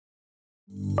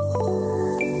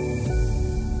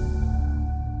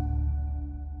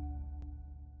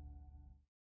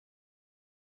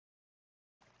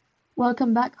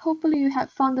Welcome back. Hopefully you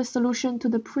have found the solution to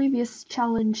the previous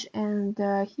challenge, and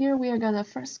here we are gonna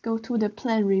first go to the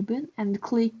plan ribbon and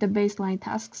click the baseline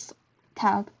tasks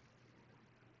tab.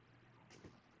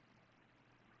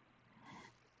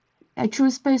 I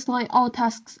choose baseline all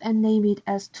tasks and name it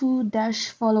as 2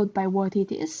 followed by what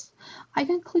it is. I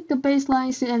can click the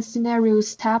baselines and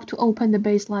scenarios tab to open the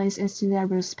baselines and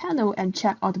scenarios panel and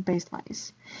check all the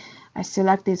baselines. I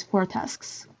select these 4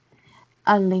 tasks,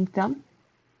 unlink them,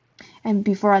 and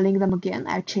before I link them again,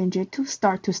 I change it to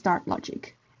start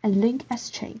logic and link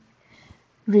as chain.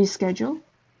 Reschedule.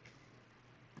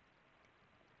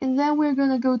 And then we're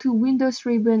going to go to Windows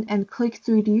ribbon and click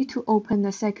 3D to open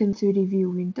the second 3D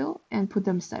view window and put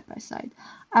them side by side.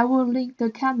 I will link the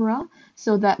camera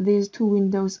so that these 2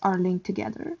 windows are linked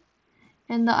together.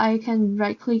 And I can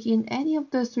right click in any of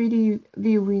the 3D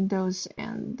view windows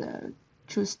and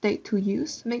choose date to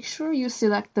use. Make sure you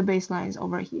select the baselines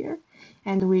over here,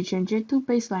 and we change it to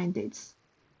baseline dates.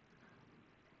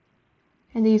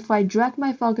 And if I drag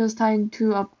my focus time to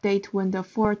update when the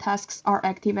 4 tasks are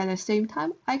active at the same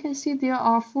time, I can see there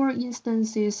are 4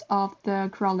 instances of the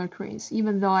crawler cranes.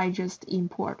 Even though I just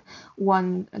import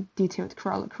 1 detailed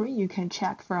crawler crane, you can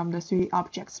check from the 3D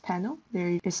objects panel.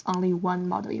 There is only 1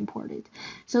 model imported.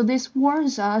 So this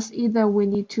warns us either we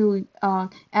need to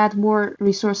add more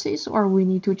resources, or we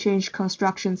need to change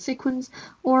construction sequence,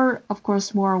 or of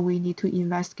course more we need to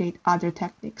investigate other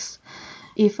techniques.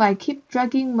 If I keep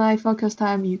dragging my focus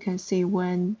time, you can see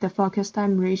when the focus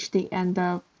time reached the end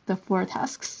of the 4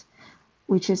 tasks,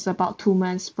 which is about 2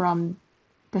 months from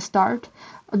the start.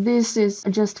 This is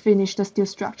just finished the steel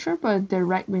structure, but the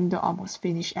right window almost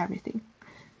finished everything.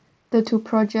 The 2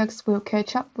 projects will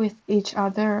catch up with each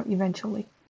other eventually.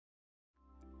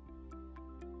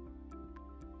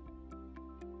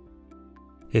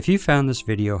 If you found this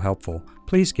video helpful,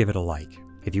 please give it a like.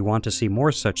 If you want to see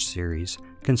more such series,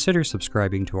 consider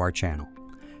subscribing to our channel.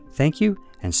 Thank you,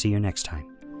 and see you next time.